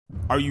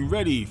Are you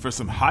ready for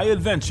some high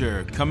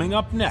adventure coming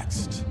up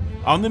next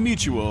on the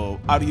Mutual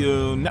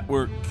Audio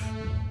Network?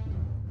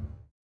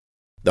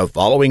 The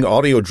following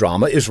audio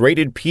drama is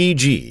rated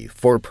PG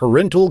for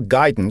parental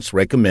guidance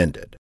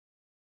recommended.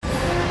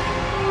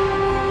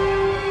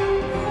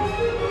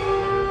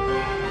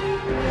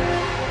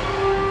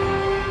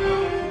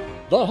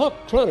 The Hawk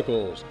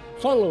Chronicles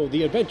follow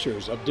the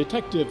adventures of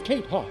Detective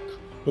Kate Hawk,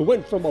 who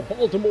went from a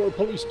Baltimore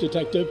police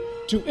detective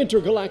to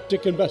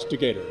intergalactic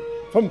investigator,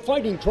 from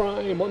fighting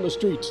crime on the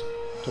streets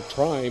to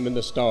crime in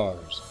the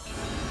stars.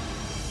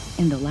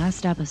 In the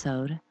last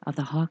episode of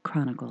the Hawk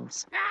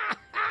Chronicles.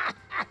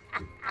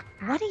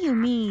 What do you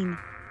mean,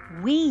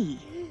 we?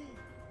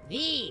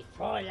 We,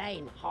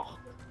 Fräulein Hawk.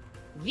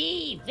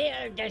 We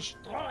will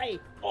destroy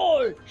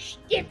all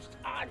Stift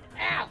on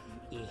Earth.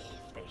 Ich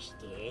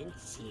verstehen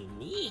Sie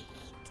nicht.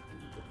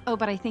 Oh,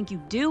 but I think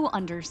you do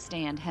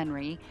understand,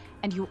 Henry,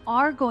 and you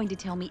are going to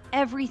tell me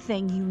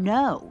everything you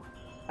know.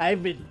 I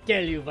will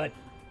tell you what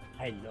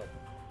I know,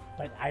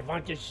 but I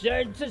want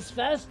assurances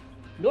first,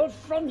 not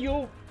from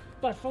you,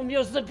 but from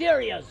your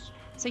superiors.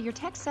 So your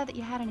text said that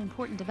you had an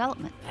important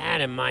development. I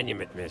had a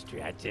monument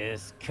mystery. I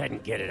just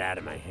couldn't get it out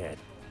of my head.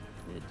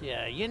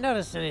 Did you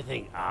notice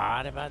anything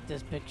odd about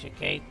this picture,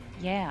 Kate?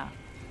 Yeah.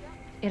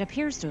 It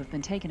appears to have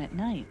been taken at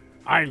night.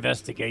 Our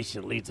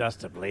investigation leads us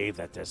to believe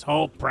that this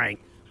whole prank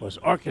was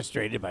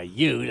orchestrated by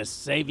you to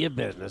save your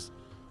business,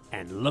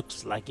 and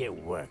looks like it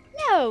worked.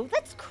 No,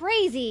 that's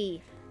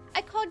crazy.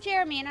 I called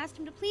Jeremy and asked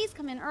him to please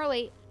come in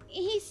early.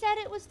 He said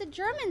it was the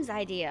Germans'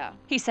 idea.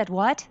 He said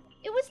what?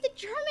 It was the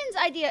Germans'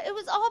 idea. It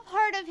was all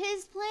part of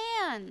his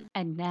plan.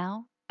 And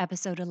now,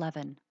 episode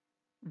 11.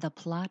 The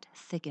plot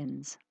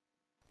thickens.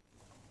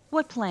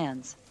 What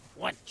plans?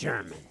 What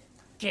German?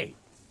 Kate,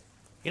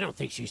 you don't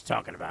think she's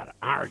talking about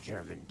our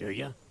German, do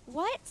you?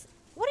 What?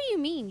 What do you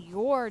mean,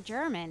 your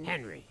German?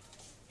 Henry.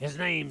 His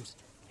name's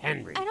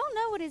Henry. I don't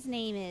know what his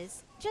name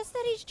is. Just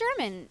that he's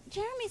German.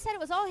 Jeremy said it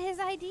was all his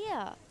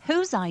idea.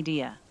 Whose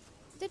idea?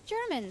 The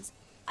Germans.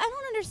 I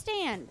don't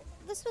understand.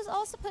 This was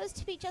all supposed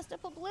to be just a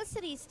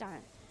publicity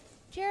stunt.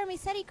 Jeremy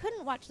said he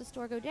couldn't watch the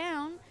store go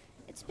down.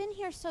 It's been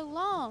here so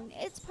long.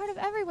 It's part of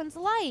everyone's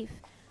life.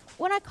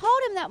 When I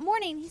called him that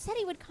morning, he said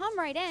he would come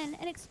right in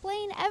and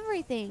explain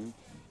everything.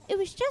 It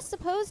was just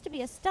supposed to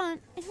be a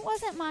stunt, and it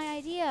wasn't my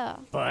idea.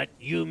 But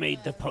you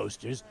made the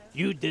posters.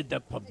 You did the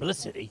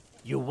publicity.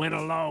 You went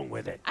along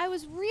with it. I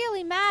was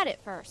really mad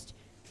at first,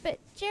 but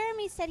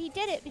Jeremy said he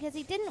did it because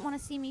he didn't want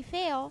to see me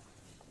fail.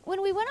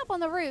 When we went up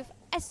on the roof,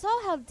 I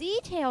saw how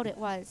detailed it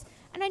was,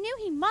 and I knew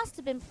he must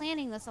have been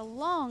planning this a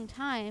long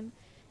time.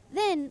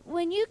 Then,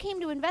 when you came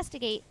to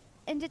investigate,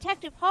 and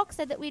Detective Hawk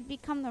said that we'd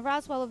become the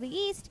Roswell of the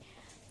East,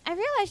 I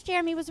realized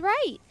Jeremy was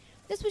right.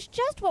 This was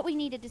just what we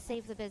needed to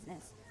save the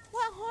business.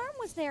 What harm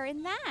was there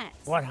in that?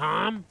 What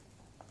harm?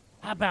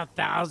 How about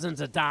thousands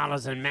of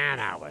dollars in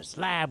man-hours,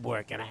 lab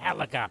work, and a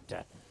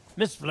helicopter?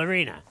 Miss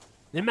Florina,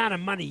 the amount of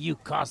money you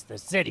cost the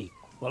city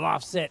will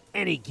offset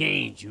any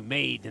gains you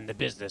made in the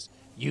business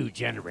you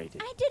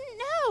generated. I didn't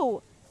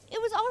know. It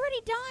was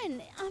already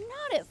done. I'm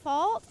not at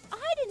fault.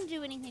 I didn't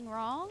do anything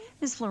wrong.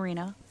 Miss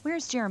Florina,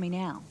 where's Jeremy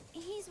now?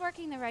 He's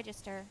working the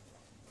register.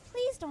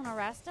 Please don't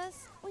arrest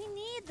us. We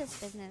need this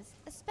business,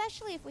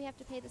 especially if we have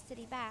to pay the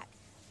city back.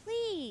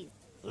 Please.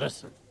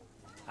 Listen,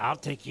 I'll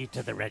take you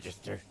to the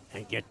register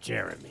and get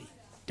Jeremy.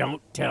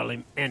 Don't tell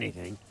him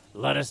anything.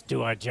 Let us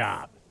do our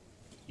job.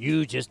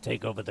 You just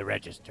take over the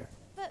register.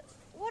 But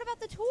what about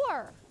the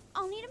tour?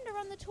 I'll need him to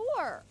run the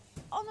tour.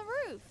 On the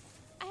roof.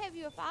 I have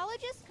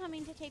ufologists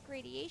coming to take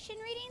radiation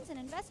readings and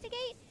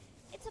investigate.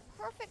 It's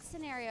a perfect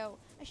scenario.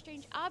 A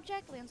strange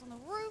object lands on the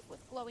roof with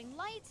glowing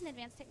lights and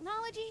advanced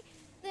technology.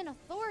 Then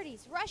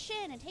authorities rush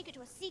in and take it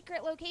to a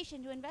secret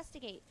location to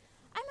investigate.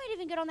 I might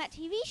even get on that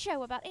TV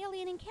show about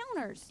alien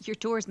encounters. Your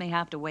tours may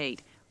have to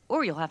wait,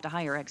 or you'll have to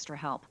hire extra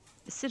help.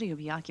 The city will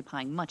be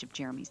occupying much of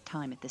Jeremy's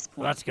time at this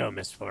point. Let's go,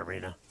 Miss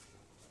Florina.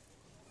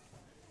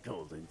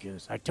 Golden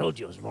goose. I told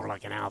you it was more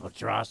like an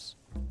albatross.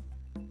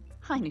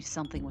 I knew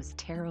something was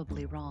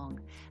terribly wrong.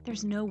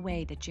 There's no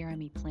way that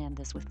Jeremy planned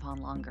this with Von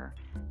Longer.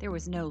 There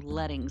was no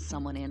letting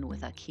someone in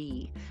with a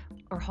key,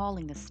 or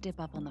hauling the stip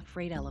up on the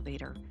freight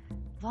elevator.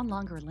 Von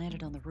Longer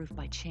landed on the roof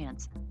by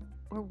chance.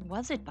 Or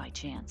was it by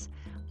chance?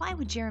 Why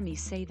would Jeremy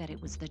say that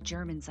it was the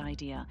Germans'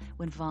 idea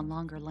when Von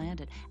Longer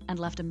landed and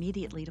left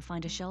immediately to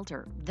find a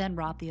shelter, then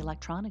rob the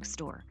electronics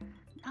store?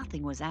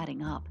 Nothing was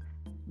adding up.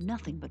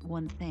 Nothing but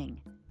one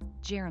thing.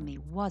 Jeremy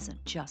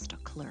wasn't just a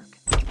clerk.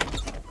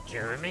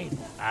 Jeremy,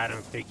 I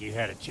don't think you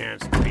had a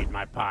chance to meet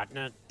my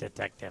partner,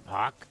 Detective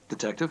Hawk.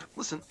 Detective,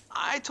 listen,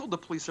 I told the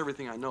police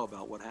everything I know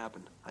about what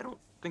happened. I don't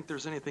think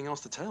there's anything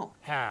else to tell.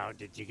 How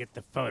did you get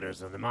the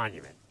photos of the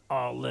monument,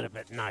 all lit up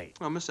at night?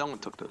 Well, Miss Ellen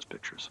took those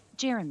pictures.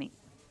 Jeremy,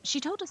 she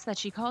told us that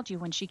she called you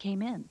when she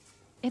came in.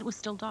 It was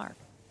still dark.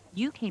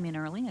 You came in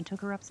early and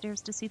took her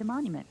upstairs to see the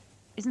monument.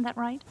 Isn't that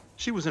right?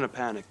 She was in a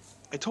panic.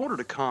 I told her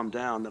to calm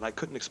down, that I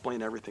couldn't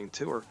explain everything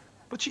to her,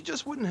 but she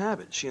just wouldn't have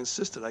it. She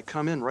insisted I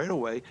come in right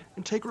away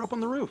and take her up on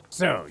the roof.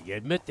 So, you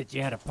admit that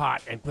you had a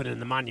pot and put in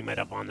the monument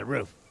up on the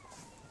roof.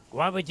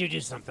 Why would you do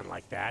something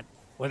like that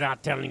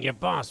without telling your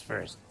boss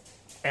first?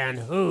 And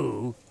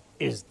who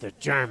is the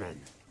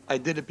German? I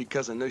did it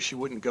because I know she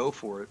wouldn't go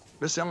for it.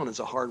 Miss Ellen is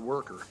a hard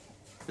worker.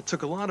 It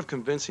took a lot of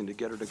convincing to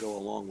get her to go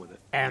along with it.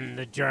 And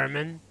the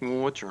German?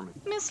 What German?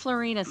 Miss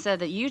Florina said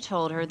that you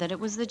told her that it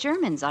was the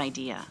German's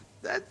idea.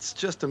 That's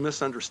just a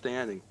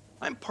misunderstanding.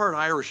 I'm part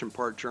Irish and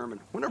part German.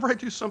 Whenever I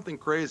do something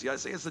crazy, I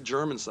say it's the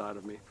German side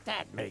of me.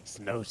 That makes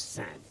no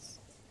sense.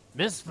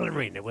 Miss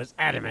Florina was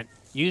adamant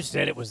you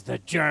said it was the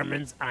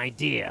German's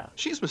idea.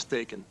 She's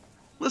mistaken.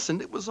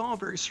 Listen, it was all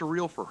very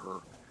surreal for her.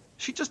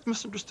 She just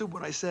misunderstood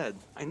what I said.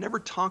 I never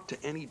talked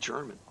to any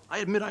German. I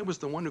admit I was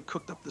the one who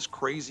cooked up this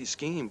crazy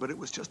scheme, but it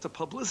was just a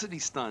publicity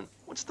stunt.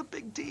 What's the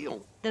big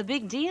deal? The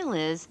big deal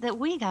is that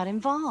we got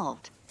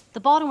involved.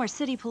 The Baltimore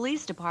City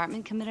Police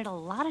Department committed a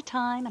lot of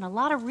time and a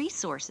lot of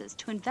resources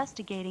to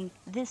investigating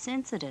this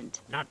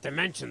incident. Not to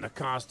mention the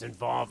cost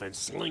involved in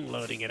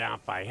sling-loading it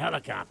out by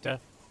helicopter.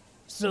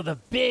 So the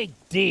big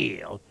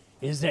deal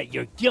is that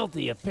you're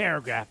guilty of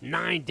paragraph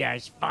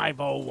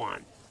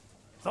 9-501,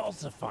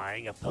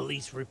 falsifying a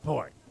police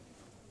report.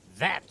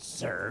 That,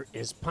 sir,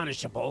 is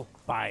punishable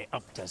by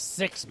up to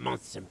 6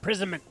 months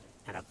imprisonment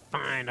and a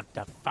fine up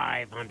to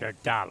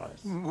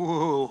 $500.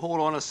 Whoa,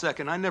 hold on a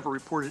second. I never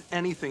reported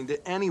anything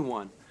to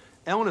anyone.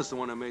 Ellen is the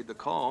one who made the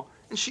call,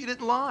 and she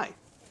didn't lie.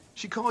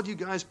 She called you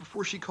guys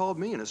before she called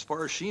me, and as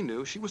far as she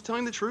knew, she was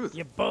telling the truth.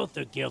 You both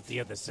are guilty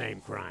of the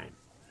same crime.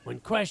 When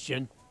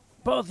questioned,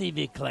 both of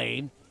you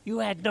claimed you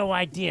had no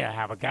idea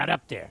how it got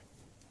up there.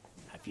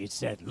 If you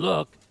said,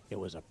 look, it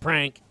was a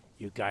prank,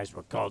 you guys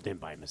were called in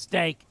by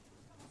mistake,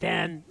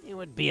 then it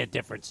would be a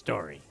different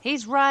story.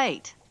 He's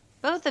right.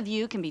 Both of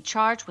you can be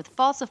charged with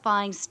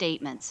falsifying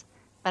statements.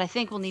 But I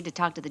think we'll need to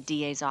talk to the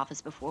DA's office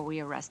before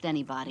we arrest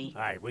anybody.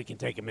 All right, we can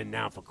take him in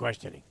now for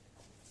questioning.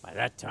 By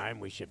that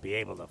time, we should be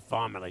able to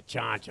formally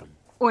charge him.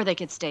 Or they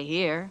could stay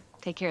here,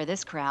 take care of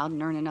this crowd,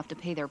 and earn enough to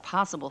pay their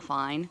possible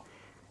fine.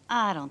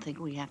 I don't think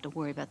we have to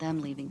worry about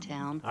them leaving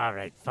town. All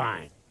right,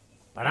 fine.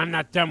 But I'm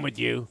not done with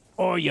you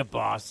or your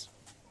boss.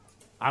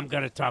 I'm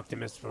going to talk to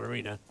Miss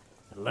Florina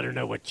and let her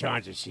know what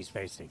charges she's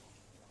facing.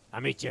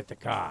 I'll meet you at the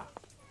car.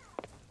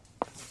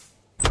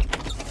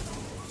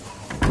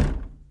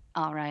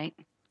 All right.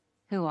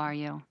 Who are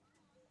you?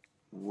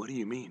 What do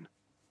you mean?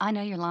 I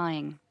know you're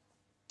lying.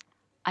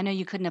 I know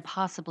you couldn't have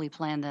possibly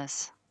planned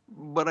this.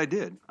 But I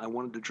did. I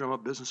wanted to drum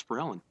up business for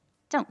Ellen.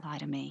 Don't lie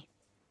to me.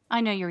 I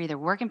know you're either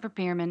working for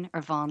Pierman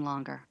or Von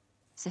Longer.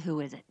 So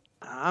who is it?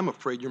 I'm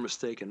afraid you're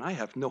mistaken. I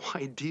have no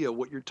idea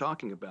what you're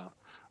talking about.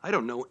 I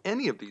don't know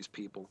any of these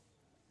people.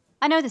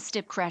 I know the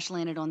Stip crash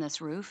landed on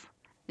this roof.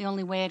 The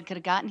only way it could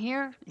have gotten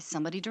here is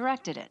somebody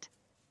directed it.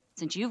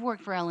 Since you've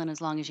worked for Ellen as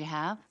long as you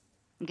have,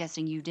 I'm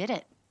guessing you did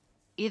it.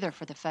 Either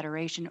for the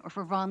Federation or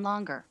for Von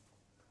Longer.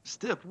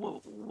 Stip?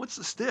 What's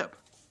the Stip?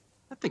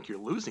 I think you're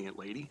losing it,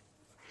 lady.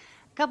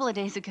 A couple of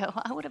days ago,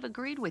 I would have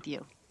agreed with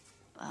you.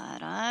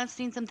 But I've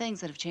seen some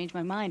things that have changed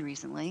my mind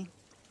recently.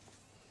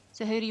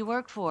 So who do you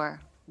work for?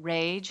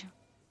 Rage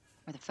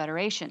or the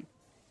Federation?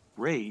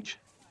 Rage?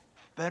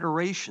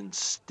 Federation?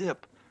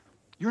 Stip?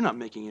 You're not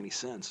making any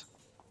sense.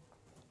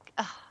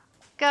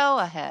 Go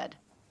ahead.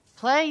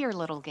 Play your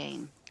little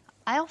game.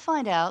 I'll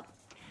find out.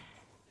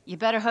 You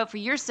better hope for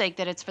your sake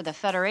that it's for the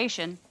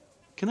Federation.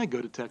 Can I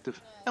go,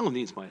 Detective? Ellen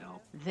needs my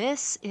help.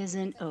 This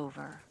isn't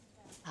over.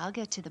 I'll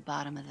get to the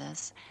bottom of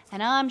this,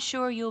 and I'm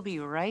sure you'll be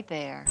right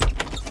there.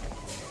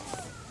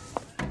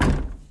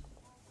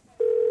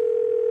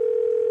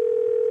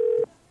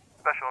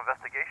 Special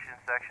Investigation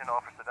Section,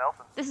 Officer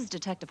Nelson. This is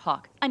Detective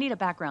Hawk. I need a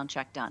background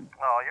check done.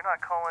 Oh, you're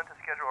not calling to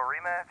schedule a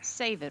rematch?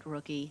 Save it,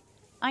 rookie.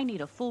 I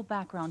need a full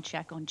background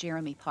check on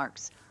Jeremy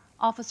Parks.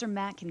 Officer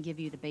Matt can give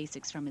you the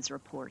basics from his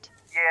report.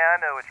 Yeah,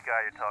 I know which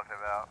guy you're talking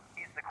about.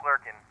 He's the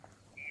clerk in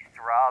East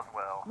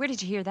Roswell. Where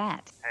did you hear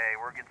that? Hey,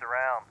 word gets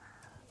around.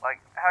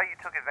 Like how you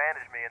took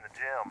advantage of me in the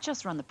gym.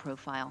 Just run the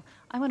profile.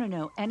 I want to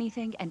know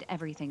anything and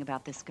everything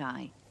about this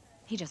guy.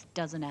 He just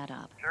doesn't add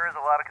up. Sure is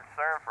a lot of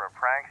concern for a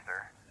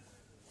prankster.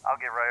 I'll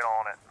get right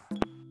on it.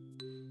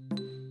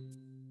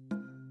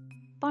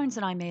 Barnes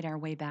and I made our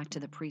way back to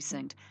the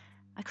precinct.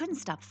 I couldn't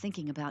stop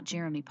thinking about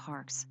Jeremy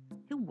Parks.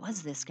 Who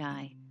was this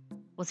guy?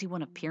 Was he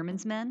one of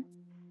Pierman's men?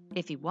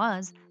 If he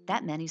was,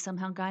 that meant he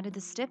somehow guided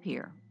the Stip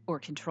here, or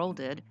controlled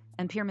it,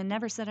 and Pierman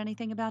never said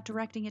anything about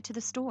directing it to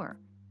the store.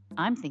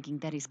 I'm thinking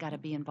that he's got to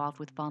be involved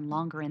with Von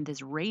Longer and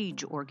this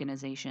Rage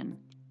organization.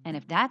 And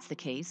if that's the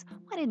case,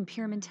 why didn't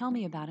Pierman tell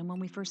me about him when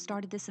we first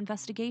started this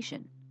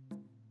investigation?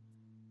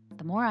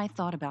 The more I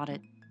thought about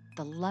it,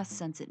 the less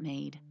sense it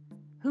made.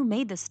 Who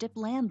made the Stip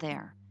land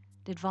there?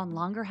 Did Von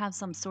Longer have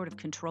some sort of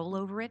control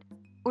over it?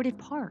 Or did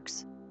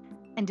Parks?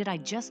 And did I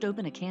just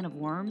open a can of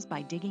worms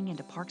by digging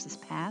into Parks'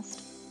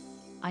 past?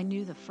 I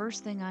knew the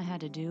first thing I had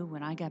to do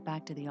when I got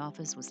back to the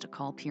office was to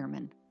call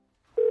Pierman.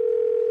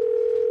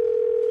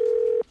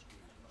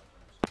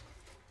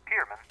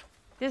 Pierman?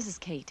 This is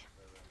Kate.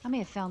 I may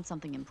have found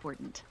something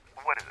important.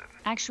 What is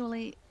it?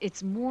 Actually,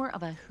 it's more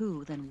of a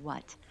who than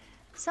what.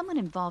 Someone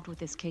involved with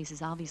this case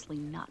is obviously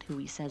not who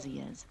he says he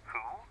is. Who?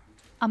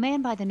 A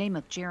man by the name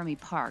of Jeremy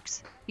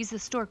Parks. He's the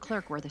store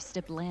clerk where the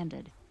stip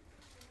landed.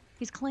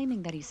 He's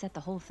claiming that he set the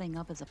whole thing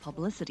up as a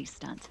publicity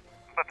stunt.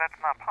 But that's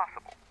not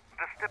possible.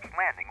 The stip's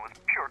landing was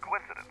pure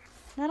coincidence.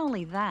 Not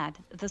only that,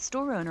 the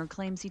store owner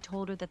claims he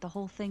told her that the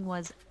whole thing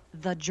was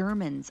the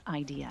Germans'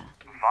 idea.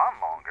 Von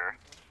Longer?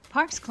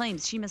 Parks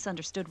claims she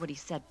misunderstood what he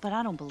said, but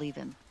I don't believe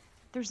him.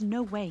 There's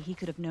no way he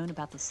could have known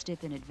about the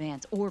stip in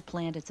advance or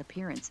planned its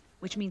appearance,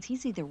 which means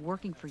he's either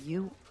working for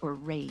you or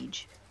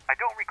Rage. I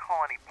don't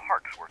recall any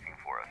Parks working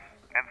for us.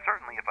 And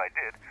certainly if I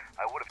did,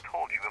 I would have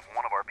told you if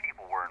one of our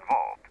people were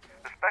involved,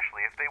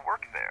 especially if they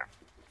worked there.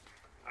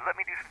 Let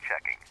me do some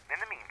checking.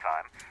 In the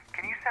meantime,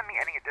 can you send me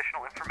any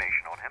additional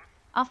information on him?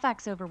 I'll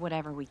fax over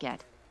whatever we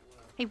get.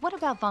 Hey, what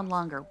about Von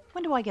Longer?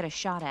 When do I get a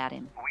shot at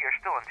him? We are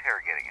still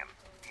interrogating him.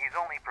 He's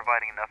only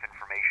providing enough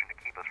information to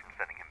keep us from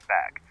sending him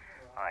back.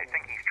 I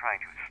think he's trying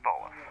to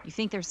stall us. You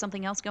think there's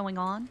something else going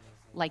on?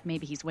 Like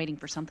maybe he's waiting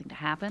for something to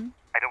happen?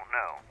 I don't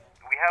know.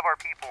 We have our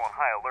people on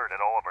high alert at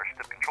all of our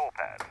stip control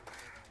pads.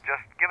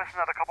 Just give us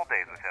another couple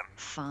days with him.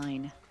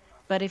 Fine.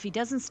 But if he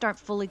doesn't start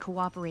fully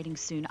cooperating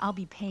soon, I'll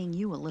be paying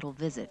you a little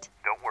visit.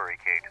 Don't worry,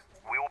 Kate.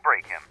 We will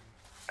break him.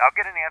 I'll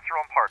get an answer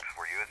on Parks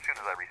for you as soon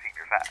as I receive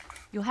your fax.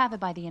 You'll have it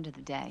by the end of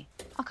the day.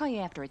 I'll call you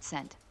after it's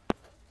sent.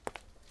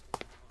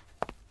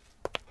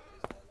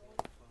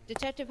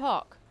 Detective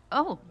Hawk.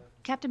 Oh,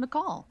 Captain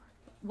McCall.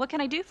 What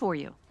can I do for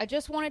you? I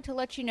just wanted to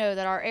let you know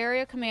that our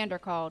area commander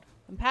called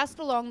and passed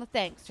along the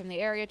thanks from the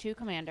Area 2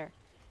 commander.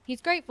 He's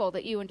grateful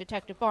that you and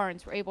Detective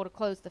Barnes were able to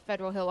close the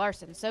Federal Hill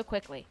arson so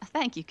quickly.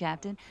 Thank you,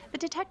 Captain.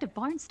 But Detective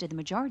Barnes did the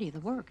majority of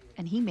the work,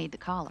 and he made the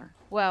collar.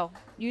 Well,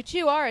 you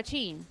two are a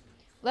team.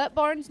 Let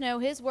Barnes know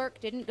his work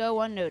didn't go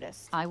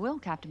unnoticed. I will,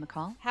 Captain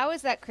McCall. How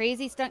is that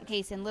crazy stunt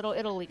case in Little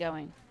Italy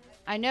going?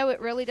 I know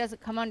it really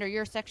doesn't come under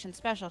your section's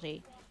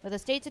specialty, but the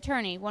state's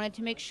attorney wanted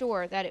to make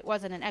sure that it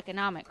wasn't an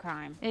economic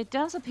crime. It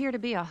does appear to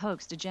be a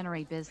hoax to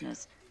generate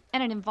business,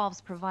 and it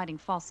involves providing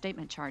false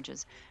statement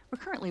charges. We're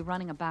currently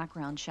running a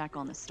background check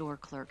on the store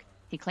clerk.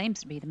 He claims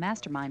to be the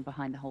mastermind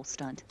behind the whole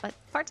stunt, but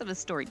parts of his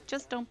story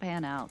just don't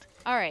pan out.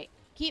 All right,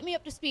 keep me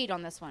up to speed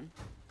on this one.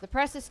 The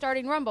press is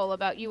starting rumble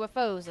about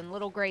UFOs and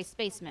little gray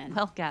spacemen.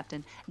 Well,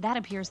 Captain, that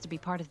appears to be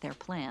part of their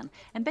plan,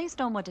 and based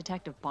on what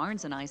Detective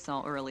Barnes and I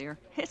saw earlier,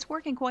 it's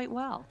working quite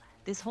well.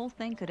 This whole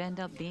thing could end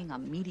up being a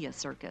media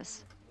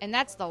circus. And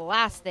that's the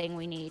last thing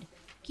we need.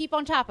 Keep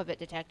on top of it,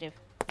 Detective.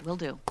 Will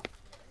do.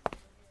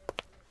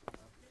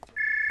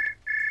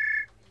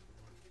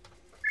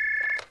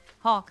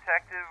 Hawk.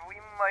 Detective, we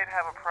might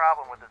have a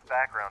problem with this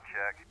background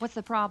check. What's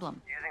the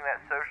problem? Using that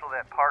social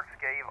that Parks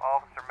gave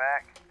Officer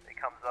Mack, it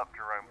comes up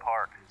Jerome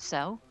Parks.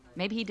 So?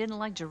 Maybe he didn't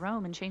like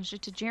Jerome and changed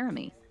it to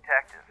Jeremy.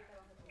 Detective,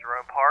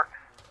 Jerome Parks,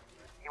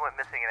 he went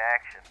missing in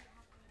action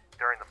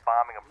during the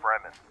bombing of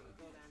Bremen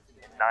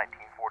in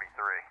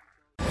 1943.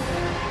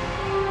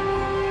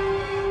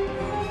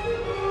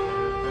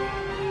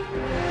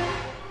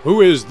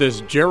 Who is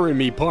this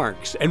Jeremy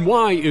Parks, and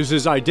why is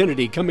his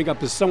identity coming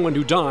up as someone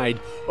who died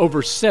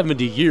over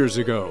 70 years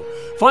ago?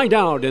 Find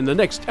out in the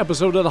next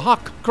episode of the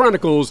Hawk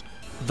Chronicles,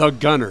 The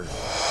Gunner.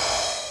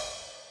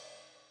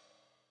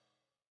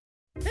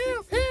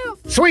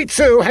 Sweet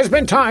Sue has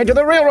been tied to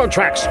the railroad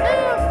tracks.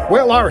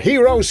 Will our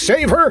hero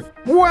save her?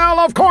 Well,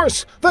 of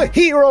course, the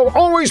hero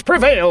always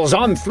prevails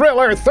on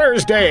Thriller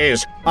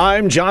Thursdays.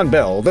 I'm John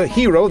Bell, the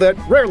hero that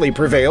rarely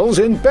prevails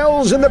in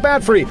Bells in the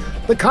Bat Free,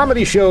 the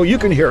comedy show you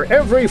can hear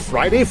every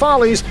Friday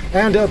Follies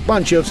and a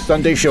bunch of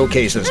Sunday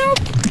showcases.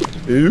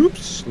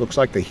 Oops, looks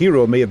like the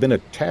hero may have been a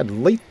tad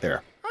late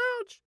there.